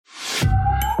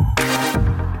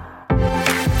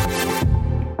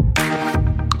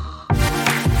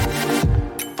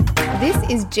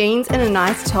is Jeans and a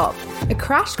Nice Top, a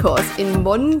crash course in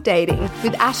modern dating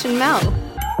with Ash and Mel.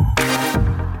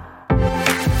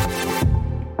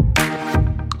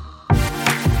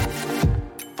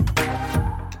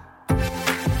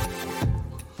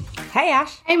 Hey,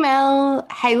 Ash. Hey, Mel.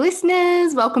 Hey,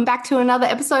 listeners. Welcome back to another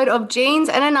episode of Jeans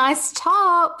and a Nice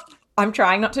Top. I'm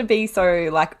trying not to be so,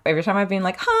 like, every time I've been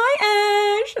like,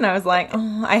 hi, Ash. And I was like,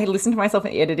 oh, I listened to myself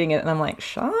editing it and I'm like,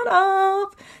 shut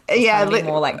up. Yeah. Be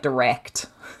more, like, direct.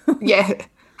 Yeah.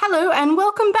 Hello and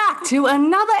welcome back to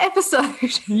another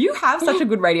episode. You have such a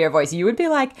good radio voice. You would be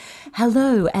like,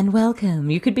 hello and welcome.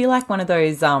 You could be like one of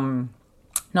those, not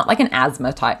like an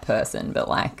asthma type person, but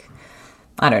like,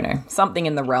 I don't know, something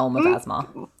in the realm of asthma.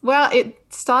 Well, it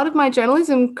started my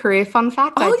journalism career. Fun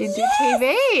fact, I did do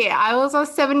TV. I was on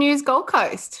 7 News Gold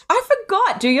Coast. I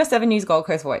forgot. Do your 7 News Gold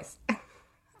Coast voice.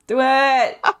 Do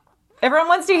it. Everyone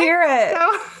wants to hear it.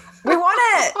 We want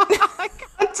it. I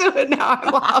can't do it now.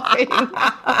 I'm laughing.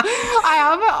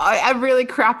 I have a really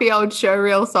crappy old show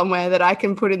reel somewhere that I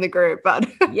can put in the group. But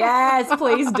yes,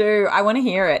 please do. I want to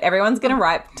hear it. Everyone's going to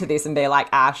write to this and be like,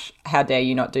 Ash, how dare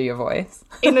you not do your voice?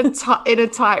 in a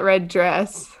tight red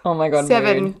dress. Oh my God.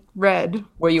 7 mood. red.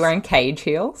 Were you wearing cage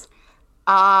heels?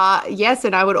 Yes,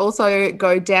 and I would also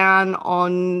go down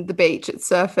on the beach at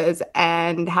Surfers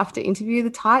and have to interview the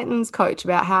Titans coach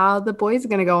about how the boys are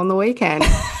going to go on the weekend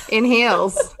in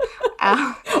heels.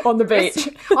 On the beach.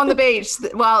 On the beach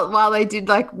while they did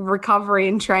like recovery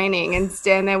and training and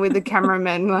stand there with the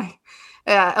cameraman. Like,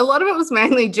 a lot of it was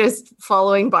mainly just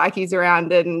following bikies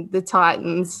around and the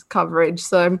Titans coverage.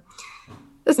 So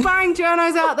aspiring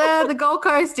journos out there, the Gold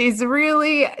Coast is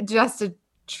really just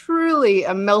truly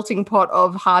a melting pot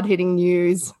of hard-hitting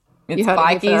news. It's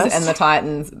bikies and the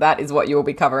Titans. That is what you'll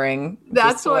be covering.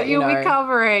 That's what you'll be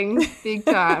covering big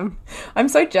time. I'm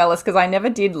so jealous because I never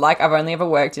did, like, I've only ever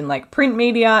worked in, like, print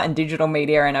media and digital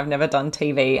media and I've never done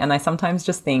TV. And I sometimes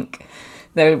just think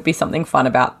there would be something fun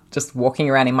about just walking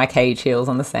around in my cage heels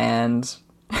on the sand.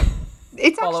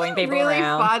 It's following actually people really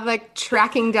around. fun, like,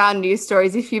 tracking down news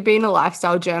stories. If you've been a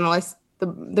lifestyle journalist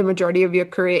the majority of your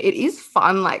career, it is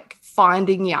fun, like,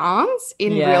 finding yarns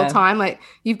in real time. Like,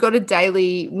 you've got a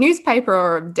daily newspaper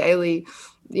or a daily,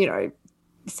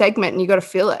 segment and you got to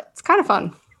fill it. It's kind of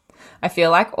fun. I feel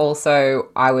like also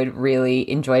I would really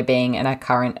enjoy being a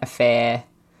current affair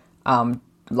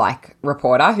like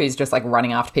reporter who's just like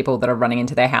running after people that are running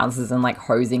into their houses and like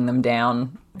hosing them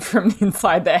down from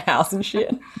inside their house and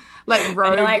shit. Like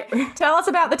rogue. Like, tell us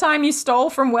about the time you stole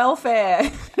from welfare.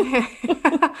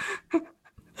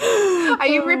 Are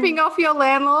you ripping off your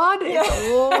landlord? Yeah.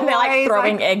 And they're like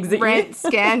throwing eggs at rent you.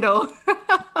 Scandal.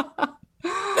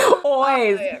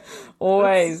 Always.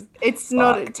 It's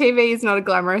not, TV is not a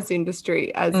glamorous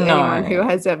industry, as anyone who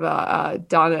has ever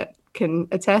done it can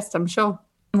attest, I'm sure.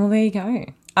 Well, there you go.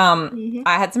 I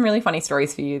had some really funny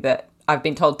stories for you that I've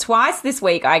been told twice this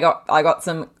week. I got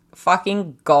some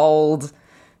fucking gold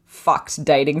fucked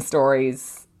dating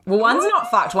stories. Well, one's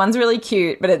not fucked. One's really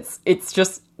cute, but it's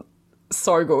just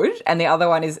so good, and the other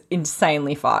one is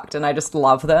insanely fucked, and I just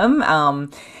love them.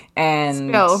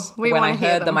 And when I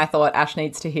heard them, I thought Ash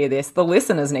needs to hear this. The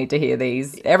listeners need to hear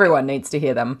these. Everyone needs to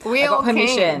hear them. I got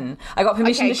permission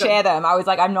to share them. I was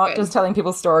like, I'm not just telling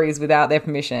people stories without their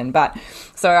permission. But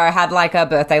so I had like a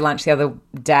birthday lunch the other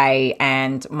day,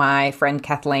 and my friend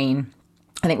Kathleen,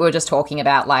 I think we were just talking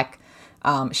about like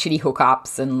shitty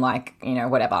hookups and like,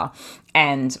 whatever.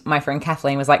 And my friend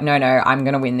Kathleen was like, no, I'm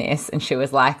going to win this. And she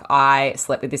was like, I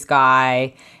slept with this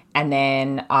guy and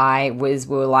then we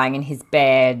were lying in his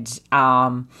bed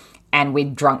and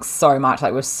we'd drunk so much,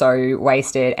 like we were so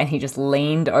wasted. And he just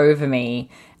leaned over me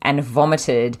and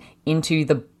vomited into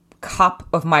the cup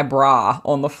of my bra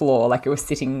on the floor. Like it was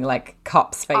sitting like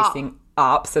cups facing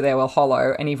up, so they were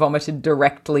hollow. And he vomited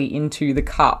directly into the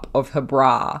cup of her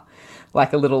bra,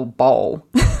 like a little bowl.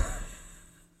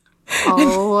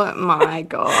 Oh my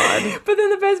God. But then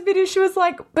the best bit is she was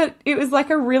like, but it was like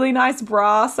a really nice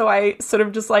bra, so I sort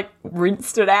of just like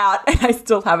rinsed it out and I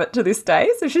still have it to this day.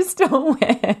 So she still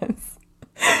wears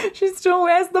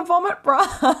the vomit bra.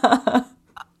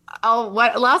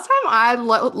 Last time I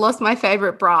lost my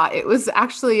favorite bra, it was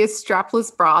actually a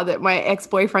strapless bra that my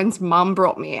ex-boyfriend's mum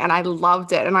brought me, and I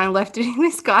loved it, and I left it in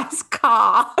this guy's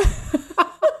car.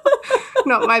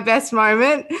 Not my best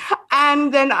moment.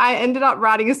 And then I ended up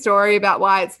writing a story about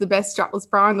why it's the best strapless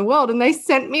bra in the world, and they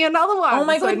sent me another one. Oh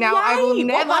my God, now yay. I will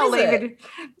never leave it.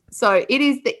 So it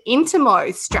is the Intimo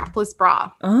strapless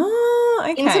bra. Oh,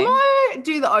 okay. Intimo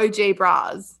do the OG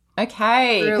bras.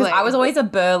 Okay, because I was always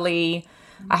I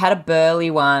had a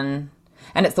burly one.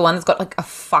 And it's the one that's got like a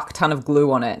fuck ton of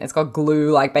glue on it. It's got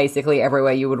glue like basically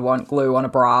everywhere you would want glue on a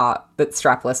bra that's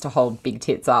strapless to hold big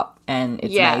tits up. And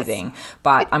it's amazing.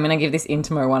 But I'm going to give this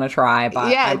Intimo one a try.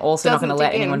 But I'm also not going to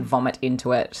let anyone vomit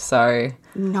into it. So...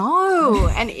 No.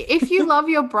 And if you love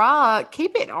your bra,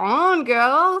 keep it on,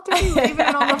 girl. Don't be leaving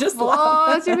it on the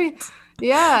floor.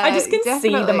 Yeah, I just can see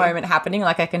the moment happening.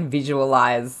 Like I can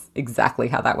visualize exactly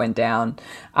how that went down.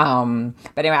 But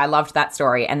anyway, I loved that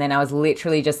story. And then I was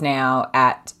literally just now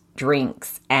at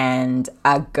drinks and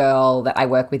a girl that I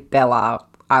work with, Bella,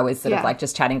 I was sort of like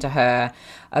just chatting to her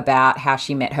about how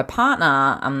she met her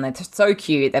partner. They're so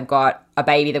cute. They've got a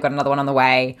baby. They've got another one on the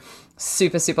way.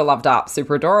 Super, super loved up,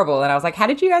 super adorable. And I was like, how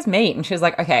did you guys meet? And she was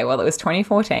like, okay, well, it was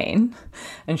 2014.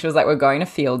 And she was like, we're going to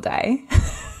field day.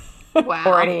 Wow.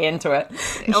 Already into it.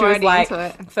 And she was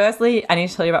like, firstly, I need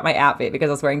to tell you about my outfit because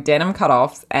I was wearing denim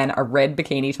cutoffs and a red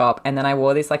bikini top. And then I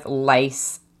wore this like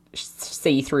lace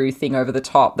see-through thing over the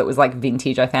top that was like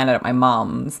vintage. I found it at my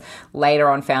mum's. Later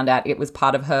on found out it was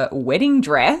part of her wedding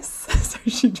dress. So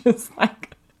she just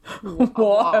like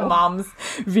wore her mum's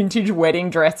vintage wedding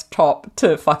dress top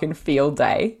to fucking field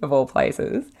day of all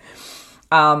places.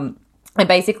 And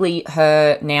basically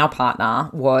her now partner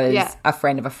was a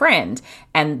friend of a friend.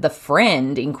 And the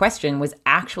friend in question was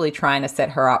actually trying to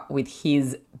set her up with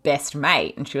his best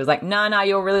mate. And she was like, no,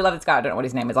 you'll really love this guy. I don't know what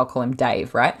his name is. I'll call him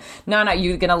Dave, right? No,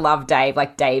 you're going to love Dave.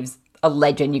 Like Dave's a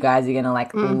legend. You guys are going to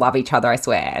like love each other, I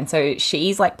swear. And so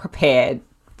she's like prepared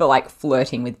for like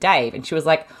flirting with Dave. And she was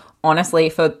like, honestly,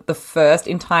 for the first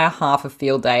entire half of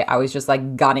field day, I was just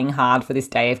like gunning hard for this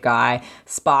Dave guy.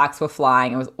 Sparks were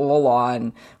flying. It was all on.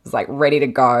 It was like ready to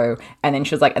go. And then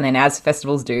she was like, and then as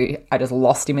festivals do, I just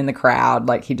lost him in the crowd.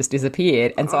 Like he just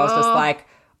disappeared. And so I was just like,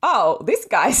 oh, this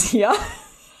guy's here.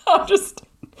 I'll just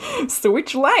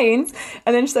switch lanes.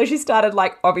 And then so she started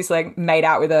like obviously like made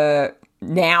out with a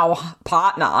now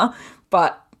partner,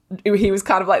 but he was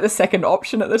kind of like the second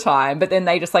option at the time, but then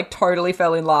they just like totally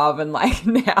fell in love and like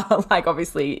now like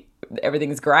obviously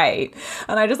everything's great.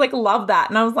 And I just like love that.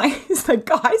 And I was like, is the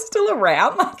guy still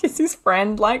around? Like is his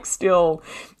friend like still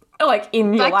like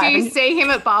in your life? Do you see him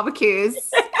at barbecues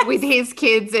with his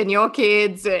kids and your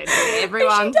kids and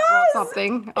everyone brought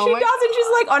something? Oh, she does. And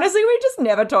she's like, honestly, we just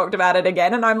never talked about it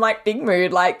again. And I'm like, big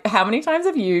mood. Like how many times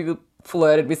have you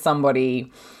flirted with somebody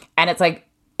and it's like,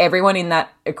 everyone in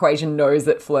that equation knows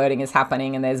that flirting is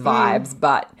happening and there's vibes,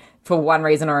 but for one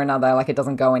reason or another, like it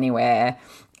doesn't go anywhere.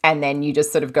 And then you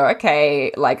just sort of go,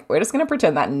 okay, like we're just going to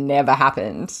pretend that never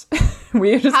happened.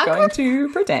 We're just going to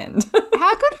pretend.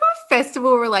 How good were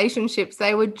festival relationships?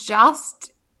 They were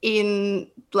just in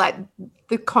like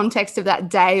the context of that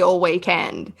day or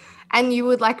weekend. And you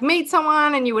would like meet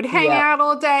someone and you would hang out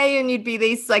all day and you'd be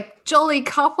these like jolly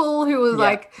couple who was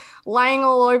like laying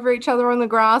all over each other on the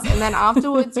grass, and then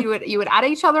afterwards you would add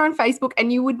each other on Facebook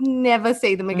and you would never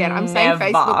see them again. I'm saying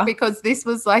Facebook because this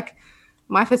was like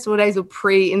my festival days were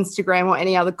pre-Instagram or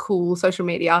any other cool social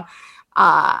media.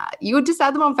 You would just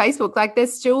add them on Facebook. Like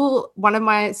there's still one of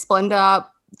my Splendor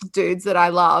dudes that I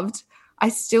loved. I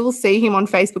still see him on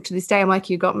Facebook to this day. I'm like,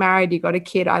 you got married, you got a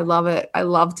kid. I love it. I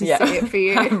love to see it for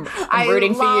you. I'm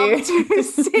rooting for you. To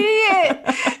see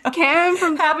it. Cam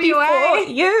from Happy WA.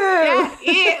 For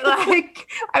you. Like,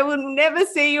 I will never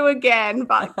see you again.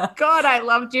 But God, I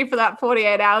loved you for that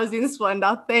 48 hours in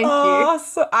Splendor. Thank you.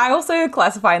 So I also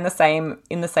classify in the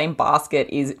same basket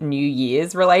is New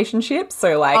Year's relationships.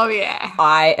 So like,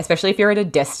 especially if you're at a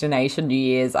destination New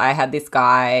Year's, I had this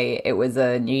guy. It was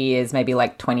a New Year's, maybe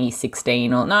like 2016.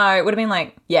 Or no, it would have been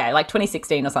like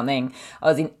 2016 or something. I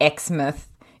was in Exmouth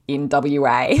in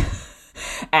WA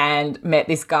and met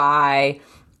this guy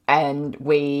and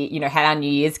we, had our New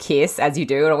Year's kiss, as you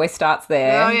do. It always starts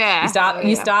there. Oh, yeah.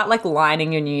 You start like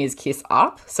lining your New Year's kiss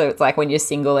up. So it's like when you're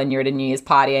single and you're at a New Year's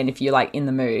party and if you're like in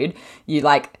the mood, you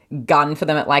like gun for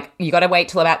them at like, you got to wait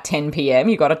till about 10 p.m.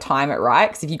 You got to time it right.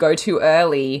 Because if you go too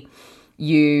early,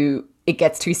 it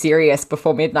gets too serious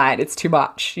before midnight. It's too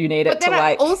much. You need it to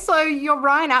like... Also, your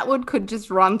Ryan Atwood could just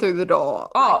run through the door.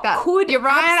 Oh, like that. Could. Your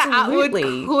Ryan absolutely.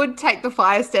 Atwood could take the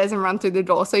fire stairs and run through the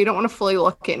door, so you don't want to fully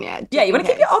lock in yet. Yeah, you want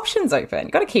to keep your options open.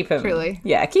 You got to keep them... Truly.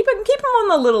 Yeah, keep them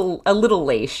on a little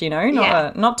leash,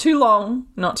 Not too long,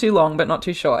 but not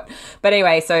too short. But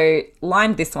anyway, so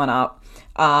lined this one up,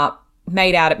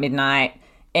 made out at midnight,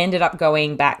 ended up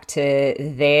going back to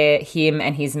him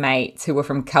and his mates who were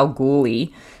from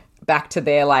Kalgoorlie, back to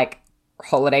their like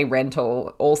holiday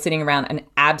rental, all sitting around an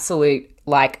absolute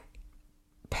like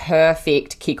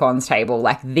perfect kick-ons table,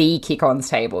 like the kick-ons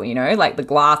table, like the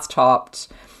glass topped,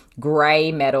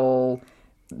 grey metal,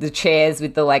 the chairs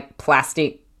with the like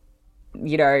plastic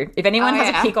you know, if anyone has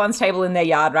a kick-ons table in their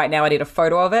yard right now, I need a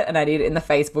photo of it and I need it in the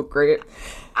Facebook group.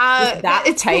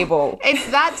 It's table. It's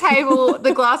that table,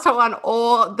 the glass top one,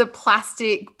 or the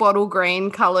plastic bottle green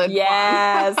coloured one.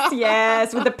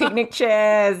 Yes, with the picnic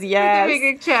chairs. Yes. With the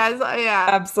picnic chairs, yeah.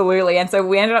 Absolutely. And so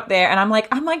we ended up there and I'm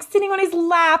like sitting on his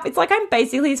lap. It's like I'm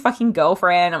basically his fucking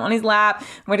girlfriend. I'm on his lap.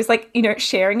 We're just like, you know,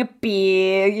 sharing a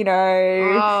beer, you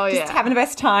know, just having the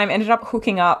best time. Ended up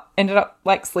hooking up, ended up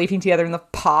like sleeping together in the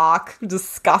park.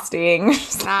 Disgusting.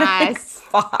 Nice.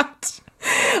 Fucked.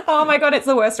 Oh my God, it's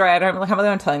the worst story. I can't believe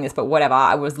I'm telling this, but whatever.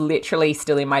 I was literally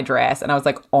still in my dress and I was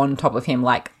like on top of him,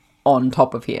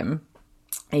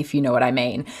 if you know what I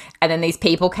mean. And then these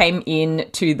people came in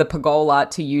to the pergola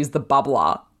to use the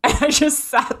bubbler. And I just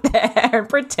sat there and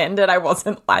pretended I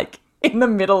wasn't like in the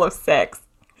middle of sex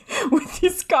with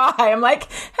this guy. I'm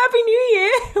like, Happy New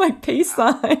Year, like peace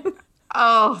sign.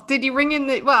 Oh, did you ring in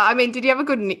did you have a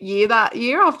good year that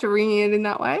year after ringing it in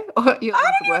that way? Or I don't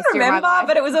even remember,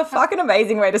 but it was a fucking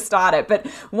amazing way to start it. But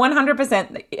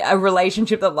 100% a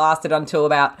relationship that lasted until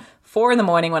about 4 a.m.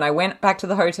 when I went back to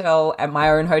the hotel, at my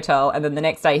own hotel, and then the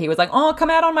next day he was like, oh, come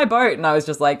out on my boat. And I was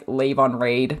just like, leave on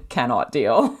read, cannot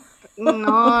deal.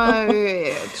 No,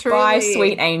 truly. Bye,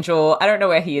 sweet angel. I don't know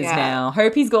where he is now.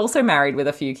 Hope he's also married with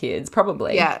a few kids,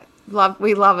 probably. Yeah,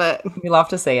 we love it. We love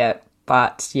to see it.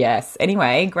 But yes,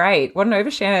 anyway, great. What an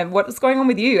overshare. What's going on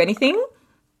with you? Anything?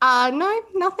 No,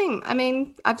 nothing. I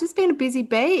mean, I've just been a busy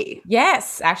bee.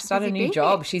 Yes, Ash started a new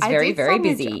job. She's very, very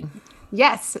busy.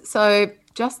 Yes, so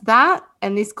just that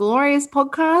and this glorious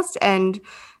podcast and,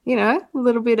 you know, a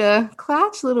little bit of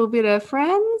clutch, a little bit of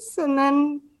friends, and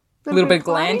then a little bit of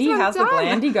glandy. How's the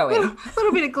glandy going? A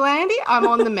little bit of glandy. I'm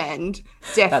on the mend.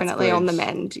 Definitely on the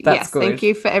mend. Yes, good. Thank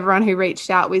you for everyone who reached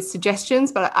out with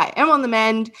suggestions, but I am on the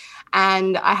mend.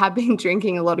 And I have been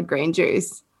drinking a lot of green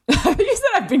juice. You said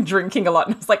I've been drinking a lot,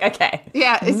 and I was like, okay,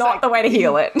 it's not like, the way to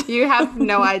heal it. You have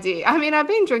no idea. I mean, I've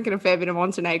been drinking a fair bit of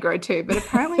Montenegro too, but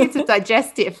apparently it's a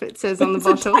digestive, it says on the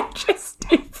bottle. It's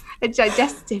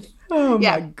digestive. Oh,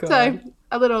 my God. So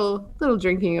a little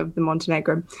drinking of the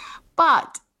Montenegro.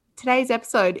 But today's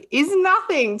episode is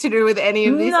nothing to do with any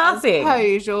of this. Nothing. As per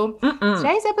usual.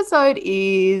 Today's episode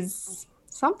is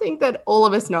something that all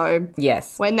of us know.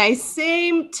 Yes. When they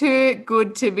seem too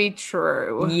good to be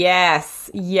true.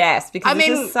 Yes, because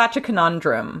this is such a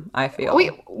conundrum, I feel.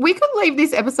 We could leave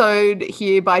this episode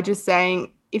here by just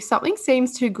saying, if something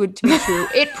seems too good to be true,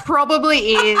 it probably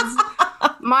is.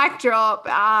 Mic drop.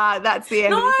 That's the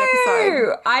end of this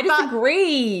episode. I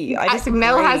disagree.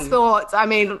 Mel has thoughts. I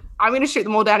mean, I'm going to shoot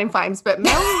them all down in flames, but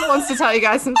Mel wants to tell you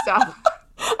guys some stuff.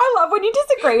 I love when you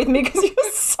disagree with me because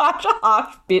you're such a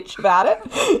harsh bitch about it.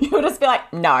 You'll just be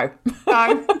like, no.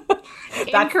 That's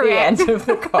the end of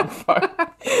the convo.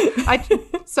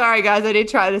 Sorry, guys. I did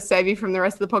try to save you from the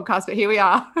rest of the podcast, but here we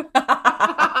are.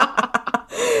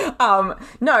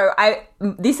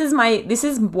 This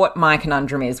is what my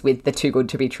conundrum is with the too good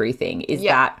to be true thing is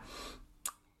that,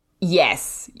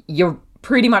 yes, you're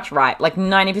pretty much right. Like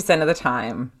 90% of the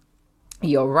time,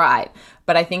 you're right.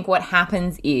 But I think what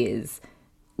happens is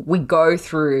we go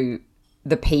through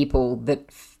the people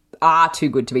that are too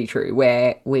good to be true,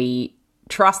 where we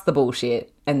trust the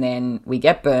bullshit and then we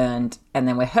get burned and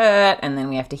then we're hurt and then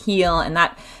we have to heal. And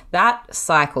that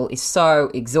cycle is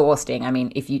so exhausting. I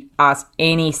mean, if you ask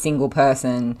any single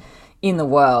person in the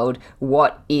world,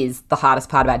 what is the hardest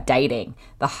part about dating?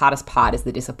 The hardest part is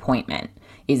the disappointment,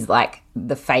 is like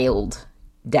the failed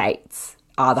dates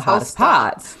are the hardest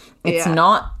part. It's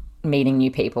not meeting new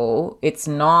people. It's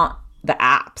not the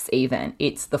apps even.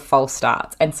 It's the false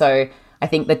starts. And so I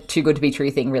think the too good to be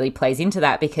true thing really plays into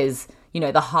that because, you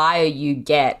know, the higher you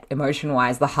get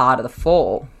emotion-wise, the harder the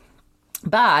fall.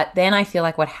 But then I feel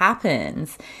like what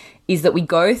happens is that we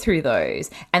go through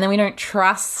those and then we don't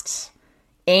trust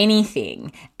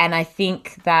anything. And I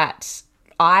think that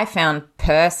I found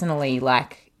personally,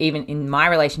 like even in my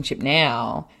relationship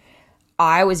now,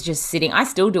 I was just sitting, I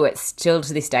still do it still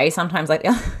to this day. Sometimes like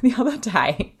the other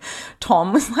day,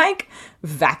 Tom was like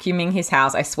vacuuming his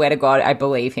house. I swear to God, I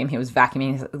believe him. He was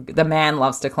vacuuming. The man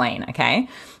loves to clean, okay?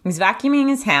 He's vacuuming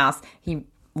his house. He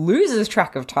loses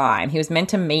track of time. He was meant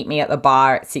to meet me at the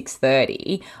bar at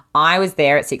 6:30. I was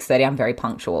there at 6:30. I'm very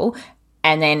punctual.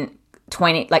 And then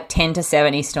 10 to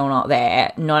 7, he's still not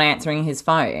there, not answering his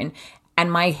phone.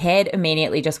 And my head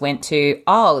immediately just went to,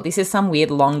 oh, this is some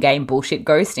weird long game bullshit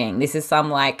ghosting. This is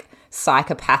some like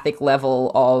psychopathic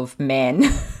level of men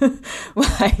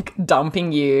like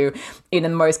dumping you in the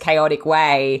most chaotic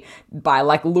way by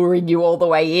like luring you all the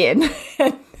way in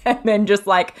and then just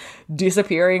like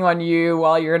disappearing on you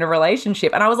while you're in a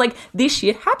relationship. And I was like, this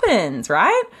shit happens,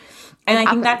 right? And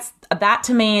I think that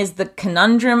to me is the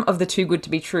conundrum of the too good to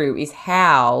be true, is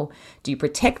how do you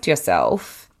protect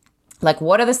yourself? Like,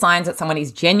 what are the signs that someone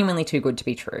is genuinely too good to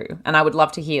be true? And I would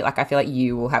love to hear, like, I feel like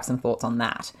you will have some thoughts on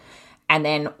that. And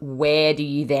then where do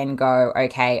you then go,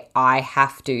 okay, I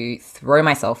have to throw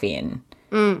myself in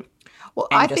Well,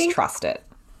 and just trust it?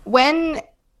 When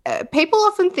people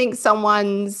often think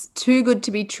someone's too good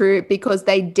to be true because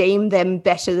they deem them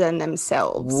better than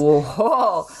themselves. Whoa.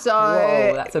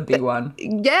 Whoa, that's a big one.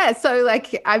 Yeah. So,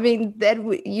 like, I mean,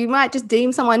 you might just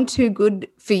deem someone too good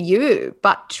for you,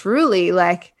 but truly,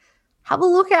 like, have a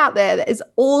look out there. There's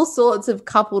all sorts of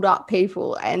coupled up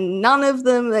people, and none of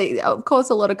them, of course,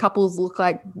 a lot of couples look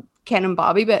like Ken and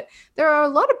Barbie, but there are a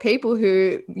lot of people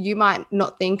who you might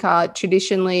not think are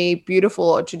traditionally beautiful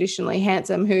or traditionally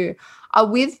handsome who are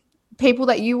with people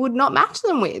that you would not match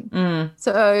them with.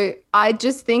 So I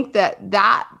just think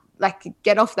that like,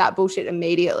 get off that bullshit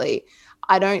immediately.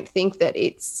 I don't think that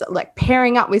it's like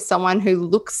pairing up with someone who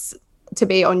looks to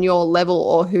be on your level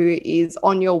or who is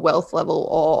on your wealth level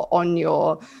or on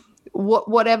your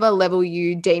whatever level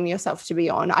you deem yourself to be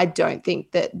on. I don't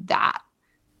think that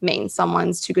means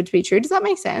someone's too good to be true. Does that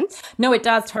make sense? No, it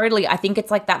does, totally. I think it's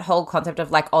like that whole concept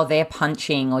of like, oh, they're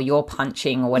punching or you're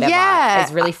punching or whatever. Yeah.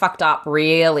 It's really fucked up,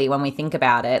 really, when we think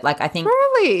about it. Like, I think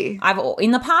really, in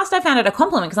the past I found it a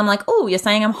compliment because I'm like, oh, you're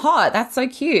saying I'm hot. That's so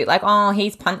cute. Like, oh,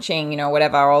 he's punching,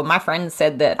 whatever. Or my friend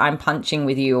said that I'm punching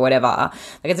with you or whatever.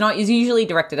 Like, it's usually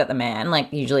directed at the man.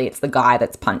 Like, usually it's the guy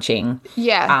that's punching.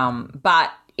 Yeah.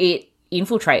 But it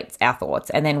infiltrates our thoughts,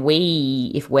 and then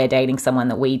if we're dating someone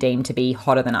that we deem to be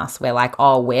hotter than us, we're like,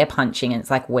 oh, we're punching, and it's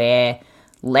like we're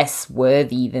less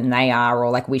worthy than they are,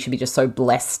 or like we should be just so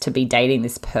blessed to be dating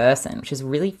this person, which is a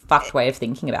really fucked way of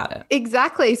thinking about it.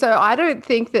 Exactly. So I don't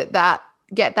think that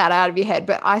get that out of your head,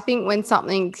 but I think when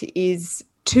something is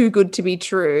too good to be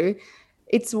true,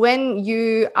 it's when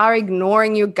you are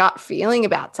ignoring your gut feeling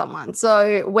about someone.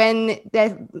 So when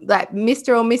they're like Mr.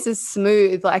 or Mrs.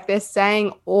 Smooth, like they're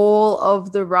saying all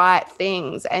of the right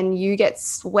things and you get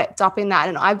swept up in that.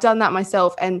 And I've done that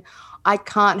myself and I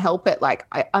can't help it. Like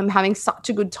I'm having such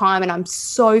a good time and I'm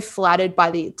so flattered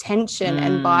by the attention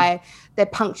and by their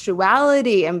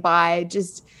punctuality and by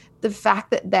just the fact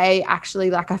that they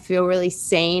actually, like, I feel really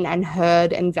seen and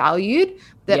heard and valued,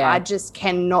 that I just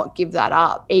cannot give that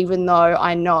up, even though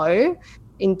I know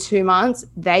in 2 months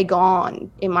they gone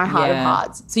in my heart of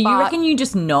hearts. So you reckon you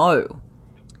just know?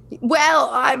 Well,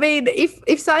 I mean,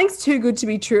 if something's too good to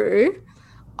be true,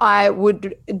 I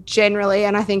would generally,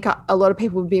 and I think a lot of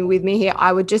people have been with me here,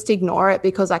 I would just ignore it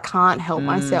because I can't help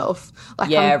myself.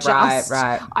 Like,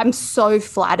 I'm so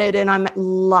flattered and I'm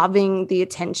loving the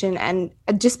attention and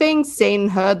just being seen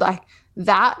and heard. Like,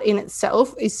 that in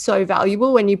itself is so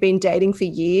valuable when you've been dating for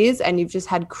years and you've just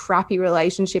had crappy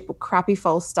relationship or crappy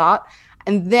false start.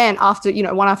 And then after,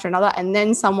 one after another, and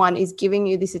then someone is giving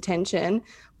you this attention,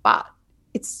 but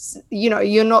it's,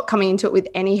 you're not coming into it with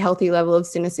any healthy level of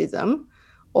cynicism,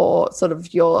 or sort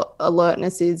of your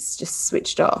alertness is just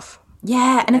switched off.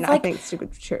 Yeah, and it's like, I think it's too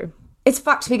good for true. It's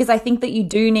fucked because I think that you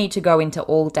do need to go into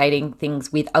all dating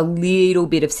things with a little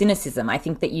bit of cynicism. I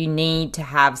think that you need to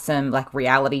have some like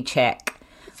reality check.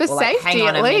 For or, like, safety, hang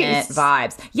on at a least. minute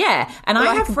vibes. Yeah, and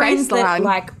I have friends that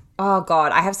like, oh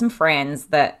God, I have some friends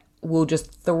that will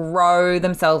just throw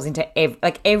themselves into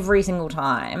every single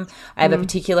time. I have a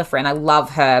particular friend, I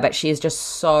love her, but she is just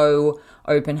so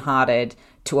open-hearted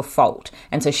to a fault.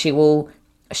 And so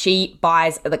she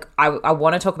buys, like, I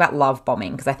want to talk about love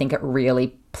bombing because I think it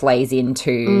really plays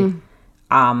into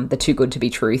the too good to be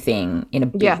true thing in a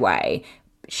big way.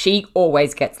 She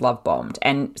always gets love bombed.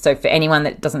 And so for anyone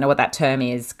that doesn't know what that term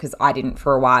is, because I didn't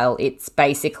for a while, it's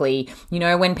basically,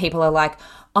 when people are like,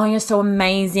 oh, you're so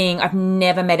amazing. I've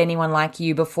never met anyone like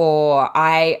you before.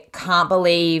 I can't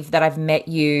believe that I've met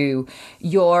you.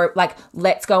 You're like,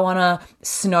 let's go on a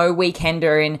snow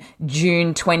weekender in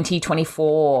June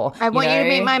 2024. I want you to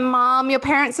meet my mom. My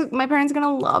parents are going to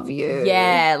love you.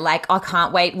 Yeah, like, I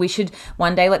can't wait. We should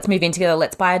one day, let's move in together.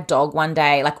 Let's buy a dog one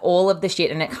day. Like, all of the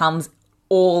shit. And it comes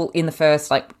all in the first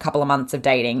like couple of months of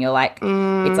dating. You're like,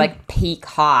 it's like peak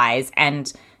highs,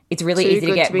 and it's really easy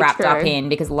to get wrapped up in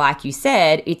because, like you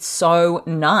said, it's so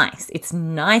nice. It's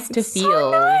nice to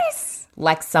feel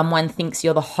like someone thinks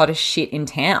you're the hottest shit in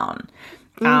town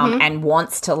and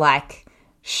wants to, like,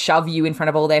 shove you in front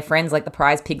of all their friends like the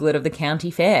prize piglet of the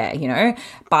county fair,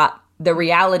 But the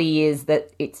reality is that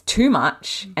it's too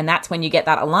much, and that's when you get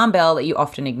that alarm bell that you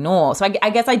often ignore. So I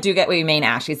guess I do get what you mean,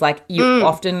 Ash. Is like you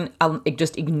often are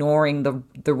just ignoring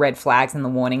the red flags and the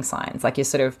warning signs. Like, you're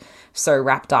sort of so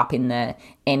wrapped up in the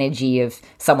energy of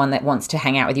someone that wants to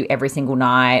hang out with you every single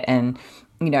night and,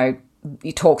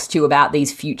 he talks to you about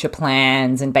these future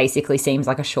plans and basically seems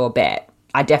like a sure bet.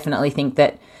 I definitely think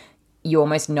that you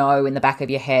almost know in the back of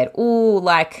your head, oh,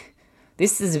 like,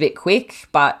 this is a bit quick,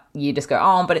 but you just go,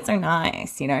 oh, but it's so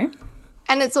nice, you know?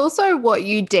 And it's also what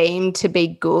you deem to be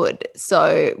good.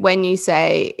 So when you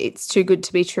say it's too good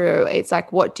to be true, it's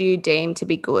like, what do you deem to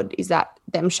be good? Is that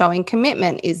them showing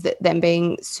commitment? Is it them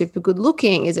being super good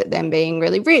looking? Is it them being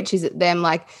really rich? Is it them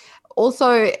like,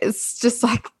 also it's just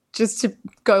like, just to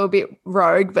go a bit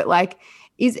rogue, but like,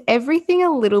 is everything a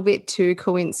little bit too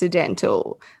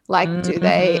coincidental? Like, do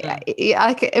they,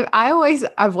 like,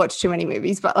 I've watched too many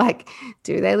movies, but like,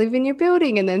 do they live in your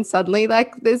building? And then suddenly,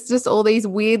 like, there's just all these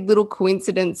weird little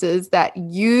coincidences that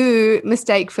you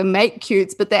mistake for mate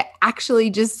cutes, but they're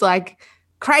actually just like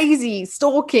crazy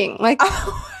stalking. Like,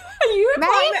 are you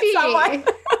maybe.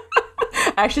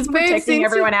 Ash is protecting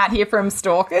everyone out here from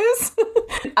stalkers.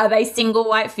 Are they single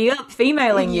white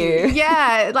femaling you?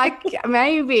 Yeah, like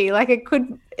maybe. Like it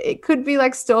could be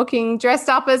like stalking dressed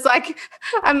up as like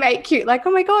a mate cute. Like,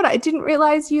 oh my God, I didn't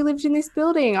realize you lived in this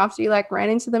building after you like ran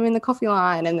into them in the coffee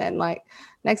line and then like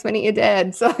next minute you're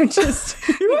dead. So just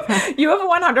you have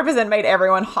 100% made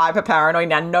everyone hyper paranoid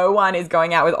now. No one is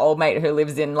going out with old mate who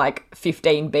lives in like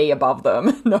 15B above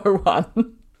them. No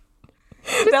one.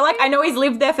 They're like, I know he's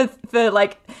lived there for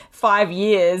like 5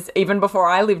 years, even before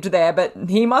I lived there, but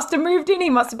he must have moved in. He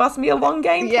must be a long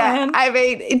game plan. Yeah, I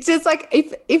mean, it's just like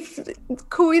if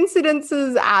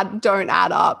coincidences don't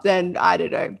add up, then I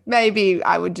don't know. Maybe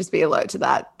I would just be alert to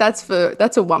that. That's a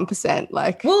 1%.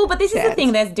 Like, well, but this is the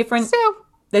thing. There's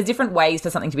different ways for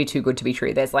something to be too good to be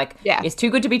true. There's like, it's too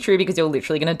good to be true because you're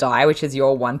literally going to die, which is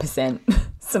your 1%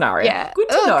 scenario. Yeah, good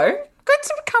to know. Good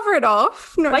to cover it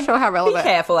off. Not sure how relevant. Be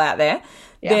careful out there.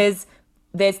 Yeah.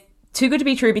 There's too good to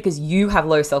be true because you have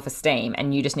low self-esteem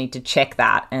and you just need to check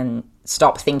that and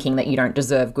stop thinking that you don't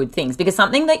deserve good things. Because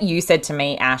something that you said to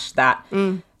me, Ash, that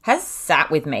has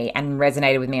sat with me and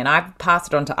resonated with me, and I've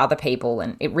passed it on to other people,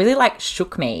 and it really like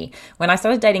shook me. When I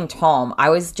started dating Tom,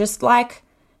 I was just like,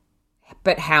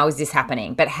 but how is this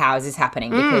happening? But how is this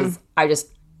happening? Because I just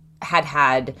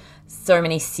had so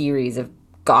many series of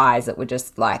guys that were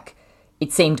just like,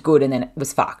 it seemed good and then it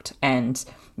was fucked and,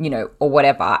 you know, or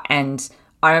whatever. And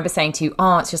I remember saying to you,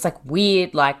 oh, it's just like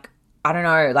weird. Like, I don't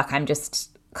know, like I'm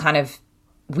just kind of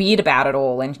weird about it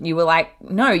all. And you were like,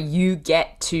 no, you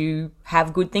get to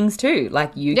have good things too.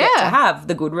 Like you get to have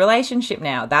the good relationship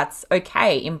now. That's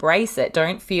okay. Embrace it.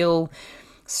 Don't feel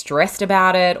stressed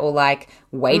about it or like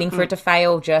waiting for it to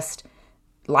fail. Just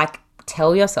like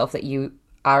tell yourself that you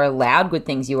are allowed good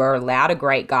things. You are allowed a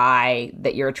great guy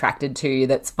that you're attracted to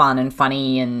that's fun and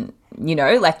funny and, you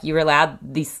know, like you're allowed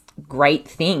this great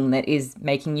thing that is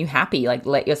making you happy. Like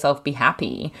let yourself be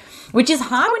happy, which is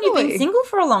hard when you've been single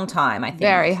for a long time, I think.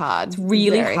 Very hard. It's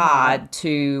really hard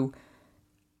to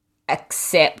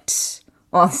accept,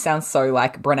 well, it sounds so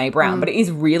like Brené Brown, but it is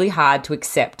really hard to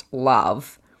accept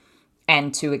love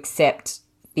and to accept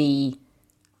the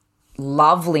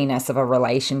loveliness of a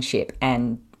relationship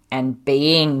and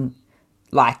being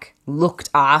like looked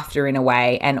after in a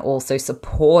way and also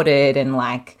supported and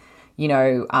like, you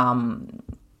know,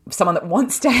 someone that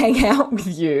wants to hang out with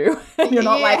you. You're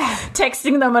not like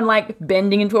texting them and like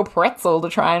bending into a pretzel to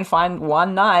try and find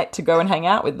one night to go and hang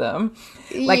out with them.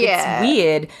 Like it's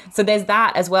weird. So there's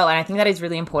that as well. And I think that is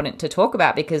really important to talk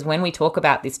about because when we talk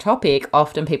about this topic,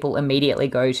 often people immediately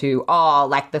go to, oh,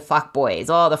 like the fuck boys,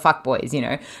 you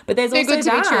know. But there's also good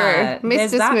to be true.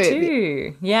 There's that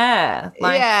too. Yeah.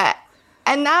 Like,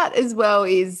 and that as well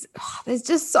is there's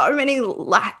just so many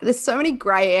there's so many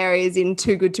gray areas in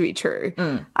too good to be true.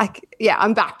 Like,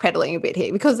 I'm backpedaling a bit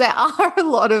here because there are a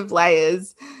lot of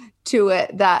layers to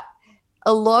it that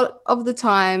a lot of the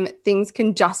time things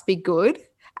can just be good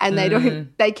and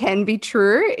they can be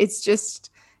true. It's just,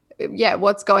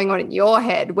 what's going on in your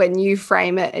head when you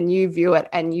frame it and you view it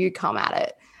and you come at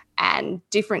it. And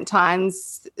different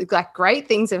times, like great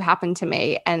things have happened to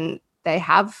me and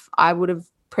I would have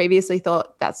previously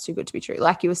thought that's too good to be true.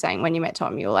 Like you were saying when you met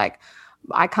Tom, you were like,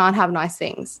 I can't have nice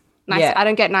things. I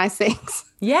don't get nice things.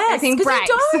 Yes, everything breaks.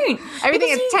 You don't. Everything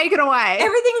is taken away.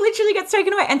 Everything literally gets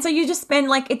taken away. And so you just spend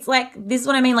like, it's like, this is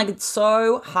what I mean. Like it's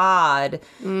so hard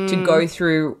to go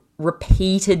through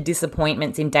repeated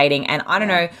disappointments in dating. And I don't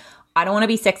know, I don't want to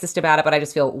be sexist about it, but I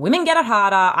just feel women get it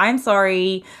harder. I'm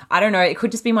sorry. I don't know. It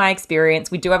could just be my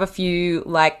experience. We do have a few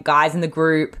like guys in the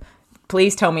group.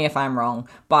 Please tell me if I'm wrong.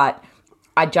 But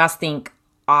I just think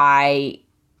it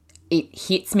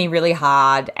hits me really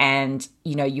hard and,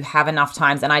 you know, you have enough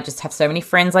times and I just have so many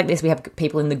friends like this. We have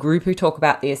people in the group who talk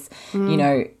about this. You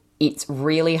know, it's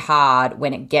really hard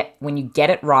when you get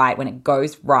it right, when it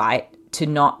goes right, to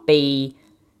not be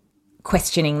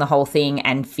questioning the whole thing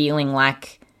and feeling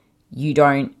like you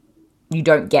don't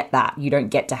get that. You don't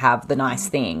get to have the nice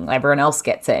thing. Everyone else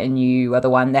gets it and you are the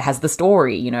one that has the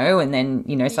story, you know, and then,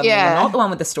 you know, suddenly you're not the one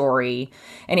with the story.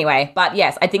 Anyway, but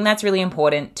yes, I think that's really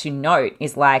important to note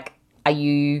is like, are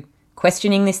you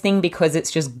questioning this thing because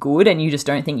it's just good and you just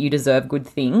don't think you deserve good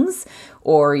things?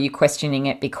 Or are you questioning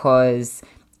it because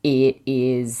it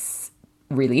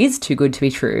really is too good to be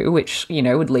true, which, you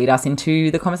know, would lead us into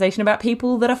the conversation about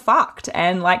people that are fucked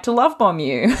and like to love bomb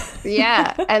you.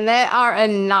 Yeah, and there are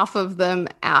enough of them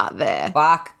out there.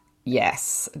 Fuck,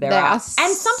 yes, there are. And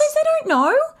sometimes I don't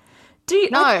know.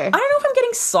 No. I don't know if I'm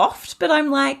getting soft, but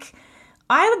I'm like,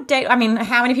 I mean,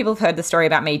 how many people have heard the story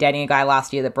about me dating a guy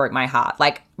last year that broke my heart?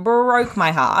 Like, broke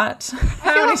my heart.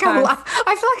 I feel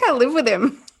like I live with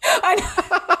him. I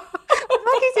know.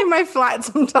 Like he's in my flat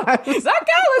sometimes. That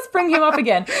guy, let's bring him up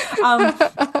again.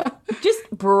 Just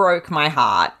broke my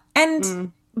heart.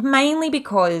 And mainly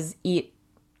because it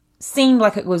seemed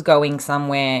like it was going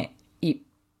somewhere. It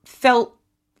felt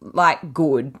like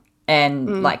good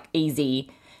and like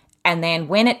easy. And then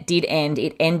when it did end,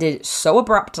 it ended so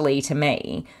abruptly to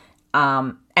me.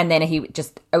 And then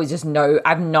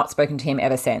I've not spoken to him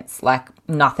ever since, like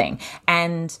nothing.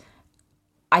 And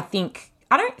I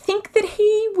don't think that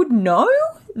he would know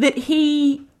that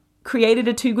he created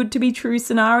a too good to be true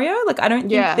scenario. Like, I don't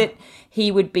think that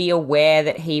he would be aware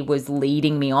that he was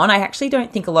leading me on. I actually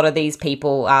don't think a lot of these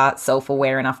people are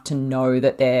self-aware enough to know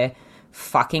that they're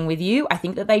fucking with you. I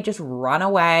think that they just run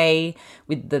away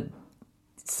with the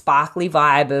sparkly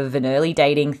vibe of an early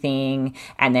dating thing,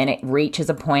 and then it reaches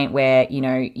a point where, you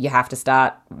know, you have to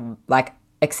start like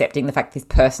accepting the fact this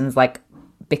person's like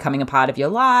becoming a part of your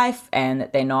life and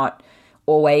that they're not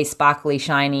always sparkly,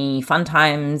 shiny, fun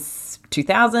times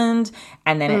 2000,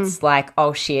 and then it's like,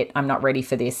 oh shit, I'm not ready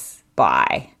for this.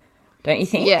 Bye. Don't you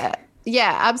think?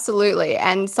 Yeah, absolutely.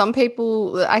 And some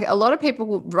people, like a lot of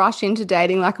people rush into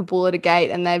dating like a bull at a gate,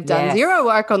 and they've done zero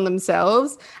work on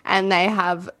themselves, and they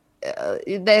have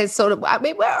they're sort of, I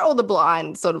mean, we're all the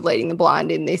blind, sort of leading the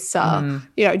blind in this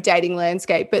you know, dating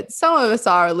landscape, but some of us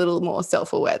are a little more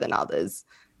self-aware than others,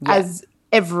 as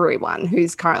everyone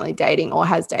who's currently dating or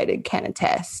has dated can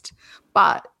attest.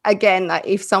 But again, like,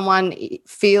 if someone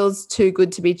feels too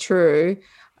good to be true,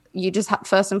 you just have,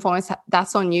 first and foremost,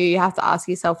 that's on you. You have to ask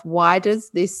yourself, why do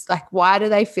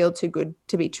they feel too good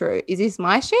to be true? Is this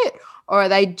my shit, or are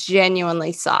they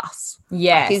genuinely sus?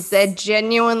 Yes. Like, is there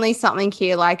genuinely something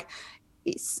here? Like,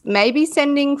 it's maybe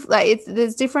sending, like,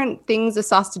 there's different things are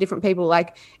sus to different people.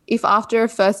 Like, if after a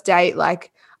first date,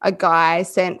 like, a guy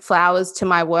sent flowers to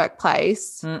my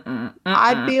workplace,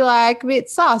 I'd be like a bit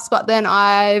sus, but then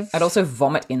I'd also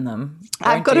vomit in them.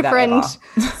 I've got a friend,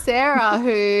 Sarah,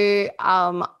 who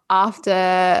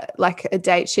after like a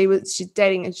date, she's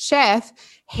dating a chef.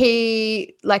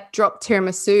 He like dropped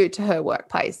tiramisu to her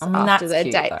workplace after their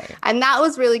date, though. And that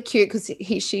was really cute because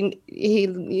he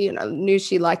you know knew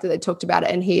she liked it. They talked about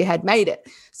it, and he had made it.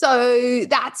 So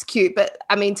that's cute. But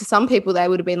I mean, to some people, they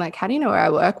would have been like, "How do you know where I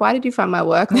work? Why did you find my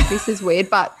work? Like, this is weird."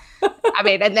 But I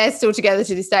mean, and they're still together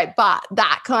to this day. But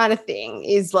that kind of thing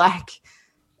is like,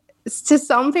 to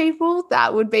some people,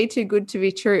 that would be too good to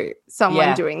be true,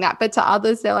 someone doing that. But to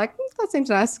others, they're like, that seems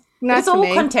nice. It's all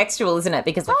contextual, isn't it?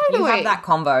 Because like, if you have that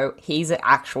combo, he's an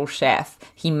actual chef.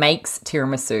 He makes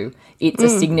tiramisu. It's a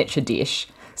signature dish.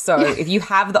 So if you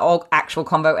have the actual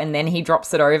combo and then he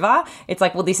drops it over, it's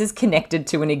like, well, this is connected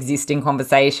to an existing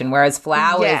conversation, whereas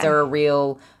flowers are a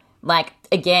real, like,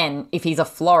 again, if he's a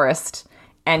florist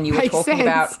and you were talking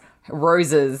about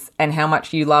roses and how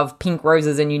much you love pink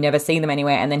roses and you never see them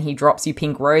anywhere, and then he drops you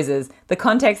pink roses, the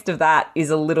context of that is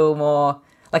a little more,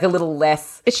 like a little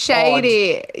less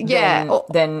shady,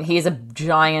 than here's a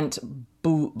giant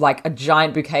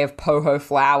bouquet of poho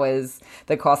flowers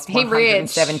that cost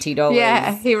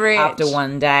 $170 after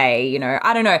one day, you know.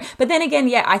 I don't know. But then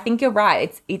again, I think you're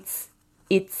right. It's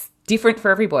different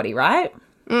for everybody, right?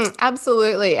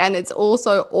 Absolutely. And it's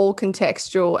also all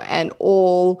contextual and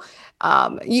all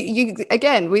you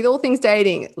again, with all things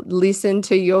dating, listen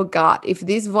to your gut. If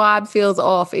this vibe feels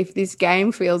off, if this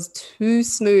game feels too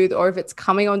smooth, or if it's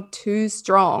coming on too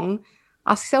strong,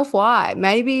 ask yourself why.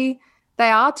 Maybe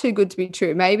they are too good to be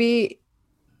true. Maybe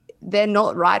they're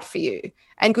not right for you,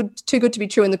 and too good to be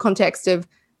true in the context of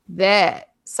they're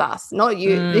sus, not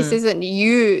you. This isn't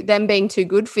you, them being too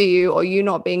good for you or you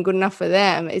not being good enough for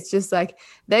them. It's just like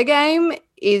their game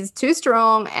is too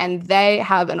strong and they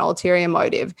have an ulterior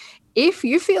motive. If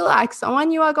you feel like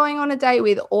someone you are going on a date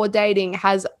with or dating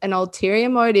has an ulterior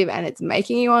motive and it's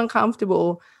making you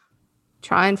uncomfortable,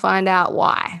 try and find out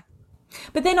why.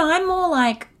 But then I'm more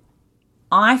like,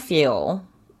 I feel,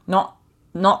 not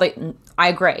not that I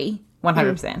agree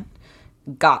 100%.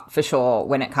 Gut for sure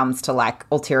when it comes to like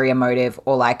ulterior motive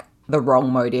or like the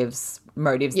wrong motives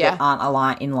that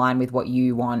aren't in line with what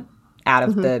you want out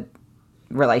of the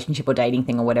relationship or dating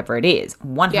thing or whatever it is.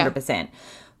 100%.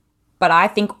 But I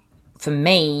think for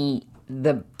me,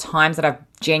 the times that I've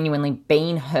genuinely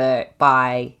been hurt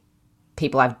by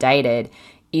people I've dated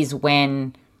is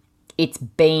when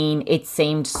it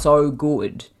seemed so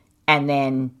good and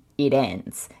then it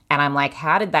ends. And I'm like,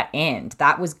 how did that end?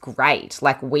 That was great.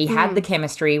 Like, we had the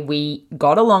chemistry. We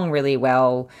got along really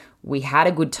well. We had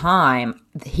a good time.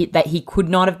 That he could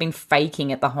not have been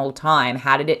faking it the whole time.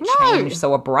 How did it change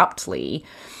so abruptly?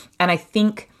 And I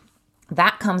think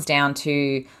that comes down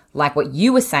to, like what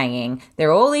you were saying, there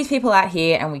are all these people out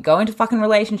here and we go into fucking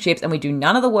relationships and we do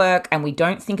none of the work and we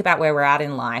don't think about where we're at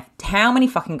in life. How many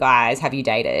fucking guys have you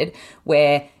dated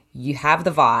where you have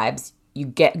the vibes,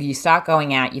 you start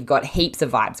going out, you've got heaps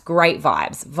of vibes, great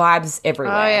vibes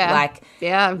everywhere. Oh, yeah. Like,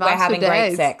 yeah, we're having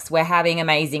great sex, we're having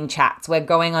amazing chats, we're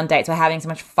going on dates, we're having so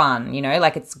much fun, you know,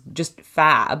 like it's just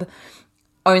fab,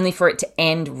 only for it to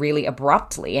end really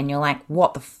abruptly. And you're like,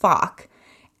 what the fuck?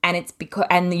 And it's because,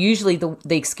 and usually the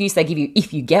excuse they give you,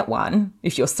 if you get one,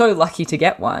 if you're so lucky to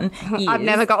get one, is, I've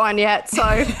never got one yet. So,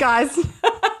 guys,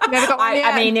 never got one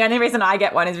yet. I mean, the only reason I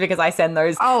get one is because I send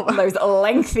those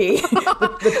lengthy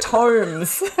the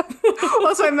tomes.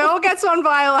 Also, Mel gets one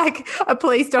via like a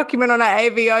police document on her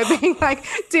AVO, being like,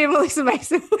 "Dear Melissa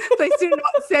Mason, please do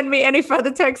not send me any further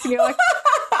texts." And you're like,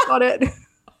 "Got it."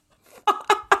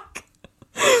 Fuck.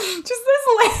 Just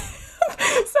this. Some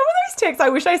of those texts, I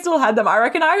wish I still had them. I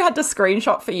reckon I had to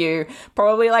screenshot for you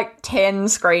probably like 10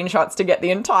 screenshots to get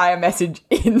the entire message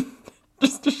in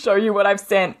just to show you what I've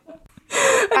sent.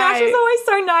 And Ash was always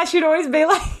so nice. She'd always be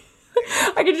like,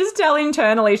 I could just tell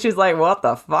internally, she's like, what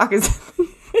the fuck is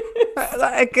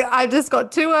like, I just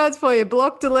got 2 words for you,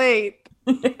 block, delete.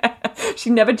 Yeah.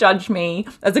 She never judged me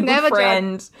as a good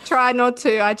friend. Try not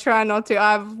to. I try not to.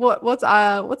 I've what's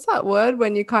that word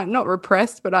when you kind of not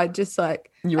repressed, but I just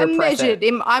like I'm measured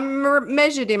in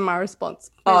my response.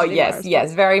 Oh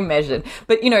yes, very measured.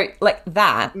 But you know, like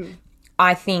that,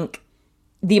 I think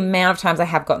the amount of times I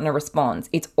have gotten a response,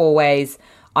 it's always,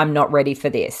 I'm not ready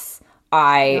for this.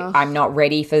 I'm not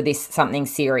ready for this, something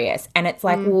serious. And it's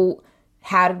like, well,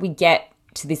 how did we get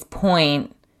to this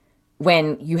point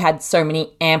when you had so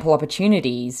many ample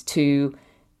opportunities to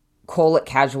call it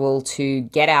casual, to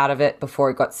get out of it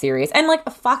before it got serious? And like,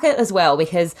 fuck it as well,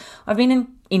 because I've been in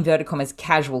inverted commas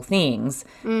casual things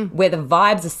where the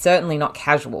vibes are certainly not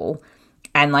casual,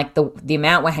 and like the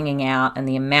amount we're hanging out and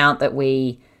the amount that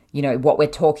we, you know, what we're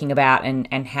talking about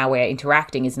and how we're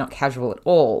interacting is not casual at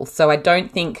all. So I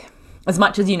don't think, as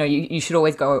much as, you know, you should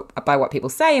always go by what people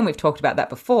say, and we've talked about that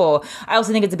before, I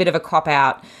also think it's a bit of a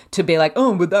cop-out to be like,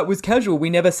 oh, but that was casual, we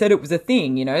never said it was a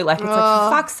thing, you know? Like, it's like,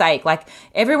 for fuck's sake, like,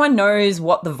 everyone knows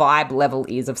what the vibe level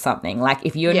is of something. Like,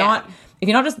 if you're not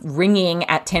just ringing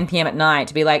at 10 p.m. at night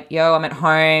to be like, yo, I'm at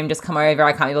home, just come over,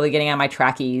 I can't be bothered getting out my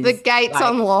trackies. The gate's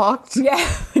unlocked.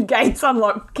 Yeah, gate's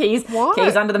unlocked, keys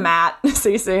under the mat,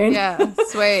 see you soon. Yeah,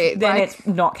 sweet. Then it's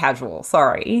not casual,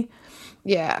 sorry.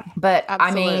 Yeah, but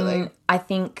absolutely. I mean, I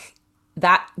think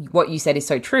that what you said is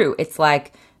so true. It's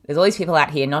like there's all these people out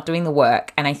here not doing the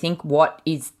work, and I think what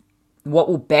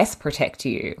will best protect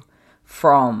you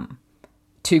from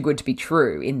too good to be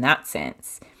true in that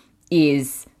sense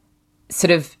is sort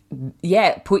of,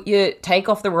 take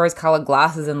off the rose-colored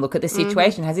glasses and look at the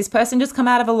situation. Has this person just come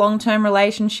out of a long-term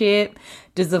relationship?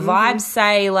 Does the vibe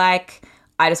say like,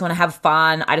 I just want to have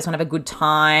fun, I just want to have a good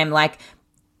time? Like,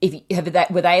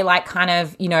 were they like kind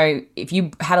of, you know, if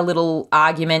you had a little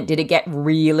argument, did it get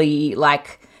really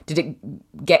like, did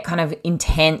it get kind of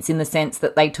intense in the sense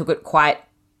that they took it quite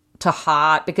to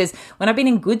heart? Because when I've been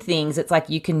in good things, it's like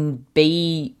you can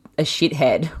be a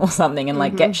shithead or something and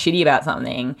like get shitty about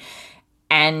something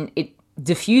and it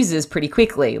diffuses pretty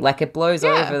quickly. Like it blows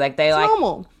over. Like it's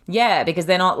normal. Yeah, because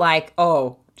they're not like,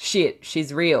 oh, shit,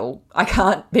 she's real, I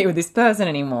can't be with this person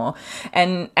anymore.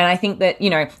 And I think that, you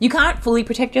know, you can't fully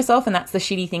protect yourself, and that's the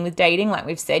shitty thing with dating. Like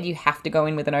we've said, you have to go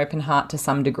in with an open heart to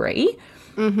some degree.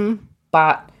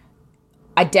 But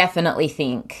I definitely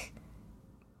think,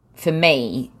 for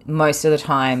me, most of the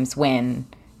times when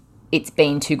it's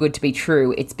been too good to be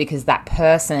true, it's because that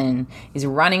person is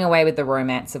running away with the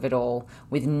romance of it all,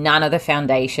 with none of the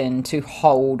foundation to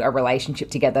hold a relationship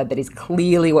together that is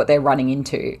clearly what they're running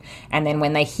into. And then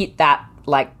when they hit that,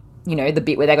 like, you know, the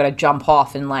bit where they got to jump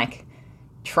off and like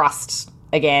trust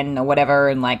again or whatever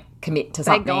and like commit to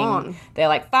something, they're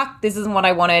like, fuck, this isn't what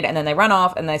I wanted. And then they run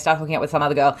off and they start hooking up with some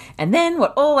other girl. And then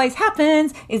what always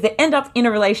happens is they end up in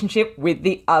a relationship with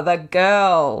the other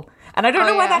girl. And I don't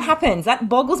know why yeah. that happens. That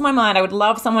boggles my mind. I would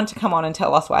love someone to come on and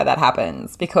tell us why that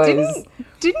happens, because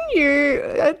Didn't you?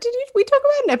 We talk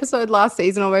about an episode last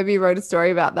season, or maybe you wrote a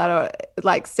story about that, or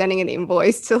like sending an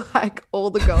invoice to like all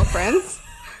the girlfriends,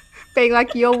 being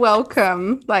like, "You're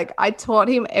welcome." Like, I taught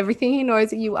him everything he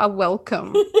knows. You are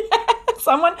welcome.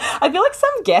 I feel like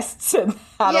some guests said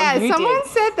that. Yeah, or you someone did.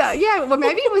 said that. Yeah, well,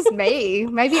 maybe it was me.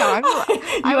 Maybe I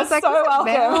was like, so "Was it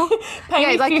Mel?" welcome. Pay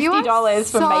me like, you are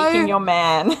 $50 for making your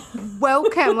man.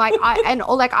 welcome. Like,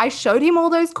 I showed him all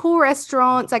those cool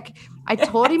restaurants. Like, I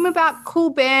taught him about cool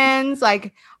bands.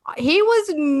 Like, he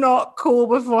was not cool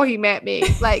before he met me.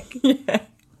 Like, it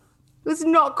was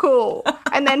not cool.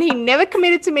 And then he never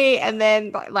committed to me. And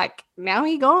then, like, now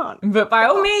he gone. But by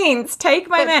all means, take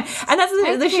my man. And that's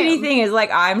the shitty thing is, like,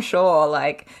 I'm sure,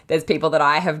 like, there's people that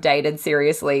I have dated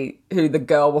seriously who the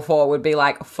girl before would be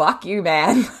like, fuck you,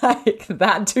 man. Like,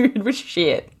 that dude was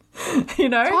shit. You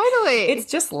know? Totally. It's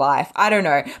just life. I don't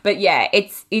know. But yeah,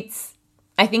 it's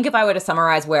I think if I were to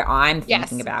summarize where I'm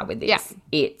thinking about with this,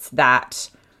 it's that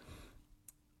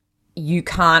you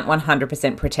can't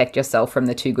 100% protect yourself from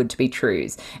the too good to be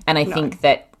trues. And I think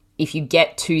that if you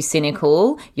get too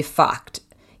cynical, you're fucked.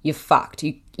 You're fucked.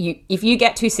 If you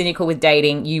get too cynical with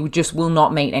dating, you just will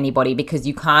not meet anybody, because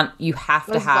you have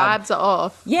to have vibes are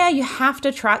off. Yeah, you have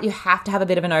to have a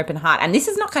bit of an open heart. And this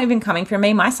is not even coming from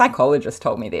me. My psychologist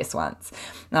told me this once.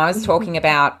 And I was talking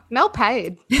about Mel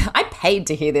paid. I paid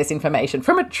to hear this information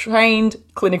from a trained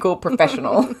clinical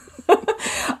professional.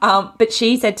 But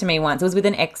she said to me once, it was with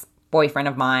an ex-boyfriend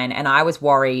of mine, and I was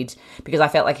worried because I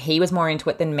felt like he was more into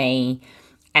it than me.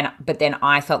 But then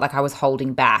I felt like I was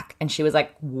holding back. And she was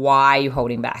like, why are you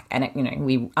holding back? And,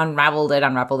 we unraveled it.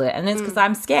 And it's because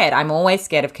I'm scared. I'm always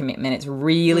scared of commitment. It's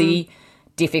really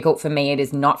difficult for me. It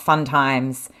is not fun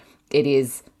times. It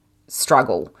is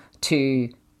struggle to,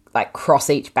 like, cross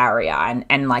each barrier.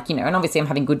 And like, and obviously I'm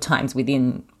having good times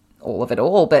within all of it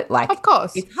all. But, like, of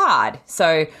course, it's hard.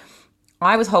 So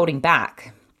I was holding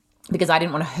back because I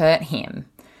didn't want to hurt him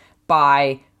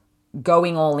by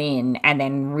going all in and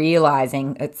then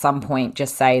realizing at some point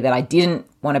just say that I didn't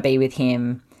want to be with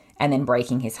him and then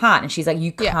breaking his heart. And she's like,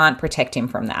 you can't protect him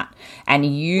from that. And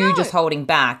you just holding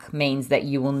back means that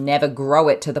you will never grow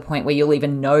it to the point where you'll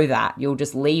even know that. You'll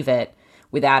just leave it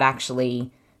without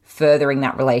actually furthering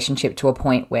that relationship to a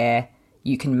point where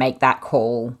you can make that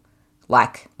call,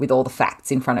 like, with all the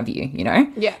facts in front of you,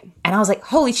 Yeah. And I was like,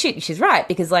 holy shit, she's right.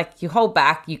 Because, like, you hold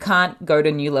back, you can't go to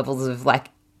new levels of, like,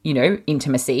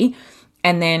 intimacy.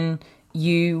 And then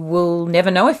you will never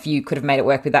know if you could have made it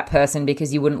work with that person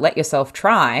because you wouldn't let yourself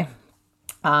try.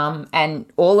 And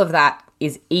all of that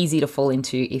is easy to fall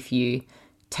into if you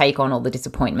take on all the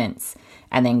disappointments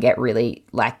and then get really,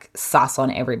 like, sus on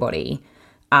everybody.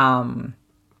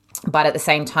 But at the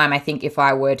same time, I think if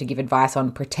I were to give advice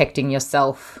on protecting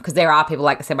yourself, because there are people,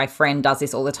 like I said, my friend does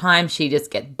this all the time. She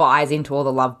just buys into all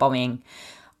the love bombing.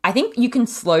 I think you can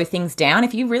slow things down.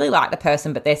 If you really like the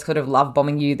person, but they're sort of love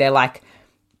bombing you, they're like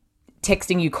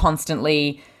texting you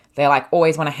constantly, they're like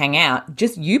always want to hang out,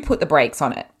 just you put the brakes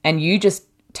on it and you just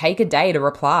take a day to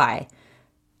reply.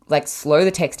 Like, slow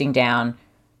the texting down,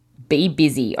 be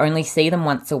busy, only see them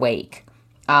once a week.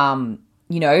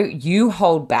 You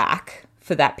hold back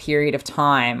for that period of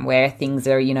time where things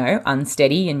are,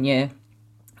 unsteady and you're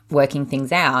working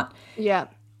things out. Yeah.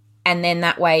 And then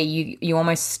that way you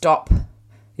almost stop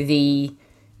the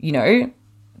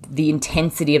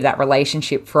intensity of that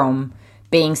relationship from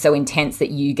being so intense that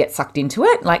you get sucked into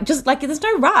it. Like, just like, there's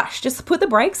no rush. Just put the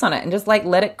brakes on it and just, like,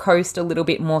 let it coast a little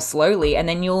bit more slowly. And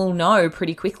then you'll know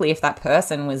pretty quickly if that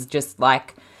person was just,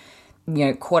 like,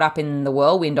 caught up in the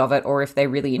whirlwind of it or if they're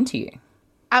really into you.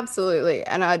 Absolutely.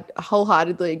 And I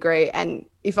wholeheartedly agree. And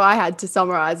if I had to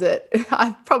summarize it,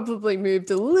 I've probably moved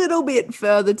a little bit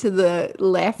further to the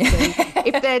left. And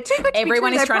if they're too good to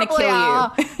everyone be true, is trying to kill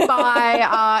you.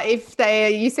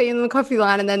 If you see them in the coffee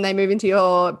line and then they move into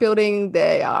your building,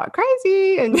 they are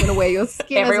crazy and you're going to wear your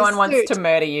skin. Everyone wants to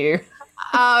murder you.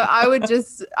 I would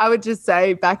just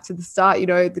say, back to the start,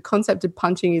 the concept of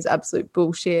punching is absolute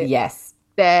bullshit. Yes.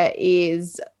 There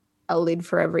is a lid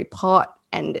for every pot.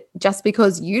 And just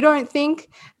because you don't think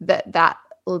that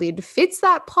lid fits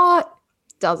that pot,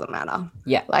 doesn't matter.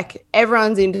 Yeah. Like,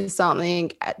 everyone's into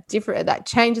something that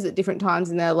changes at different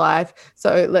times in their life.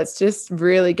 So let's just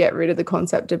really get rid of the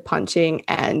concept of punching,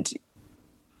 and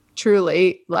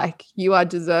truly, like, you are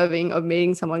deserving of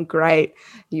meeting someone great.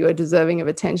 You are deserving of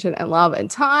attention and love and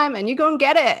time, and you go and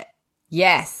get it.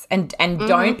 Yes. And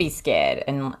don't be scared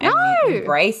and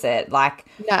embrace it. Like,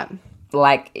 no.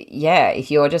 Like, yeah,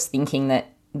 if you're just thinking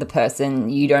that the person,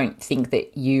 you don't think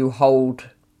that you hold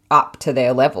up to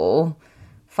their level,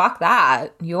 fuck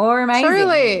that. You're amazing.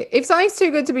 Truly, if something's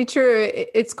too good to be true,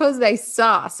 it's because they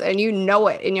sus and you know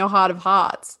it in your heart of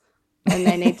hearts and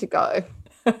they need to go.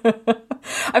 I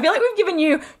feel like we've given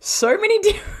you so many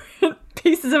different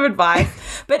pieces of advice,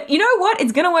 but you know what?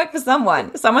 It's going to work for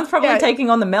someone. Someone's probably taking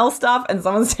on the Mel stuff and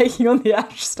someone's taking on the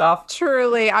Ash stuff.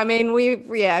 Truly. I mean,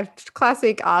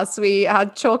 classic us. We are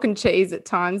chalk and cheese at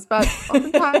times, but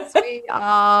oftentimes we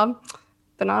are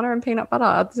banana and peanut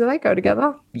butter. Do they go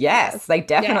together? Yes, they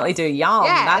definitely do. Yum.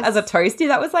 Yes. That as a toasty,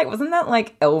 that was like, wasn't that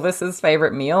like Elvis's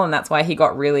favorite meal? And that's why he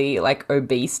got really like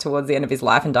obese towards the end of his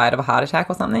life and died of a heart attack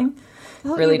or something.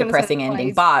 Really depressing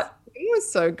ending, but it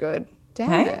was so good.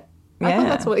 Damn it. Yeah. I thought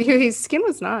that's what his skin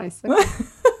was nice.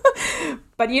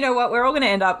 But you know what? We're all going to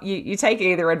end up, you take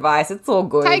either advice. It's all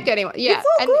good. Take anyone. Yeah.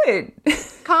 It's all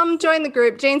good. Come join the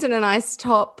group, Jeans and a Nice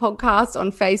Top podcast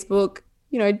on Facebook.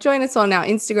 You know, join us on our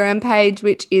Instagram page,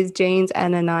 which is Jeans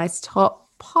and a Nice Top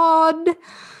pod.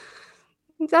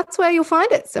 That's where you'll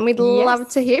find us. And we'd love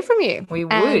to hear from you. We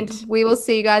would. And we will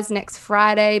see you guys next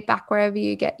Friday back wherever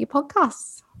you get your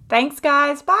podcasts. Thanks,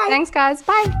 guys. Bye. Thanks, guys.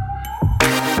 Bye.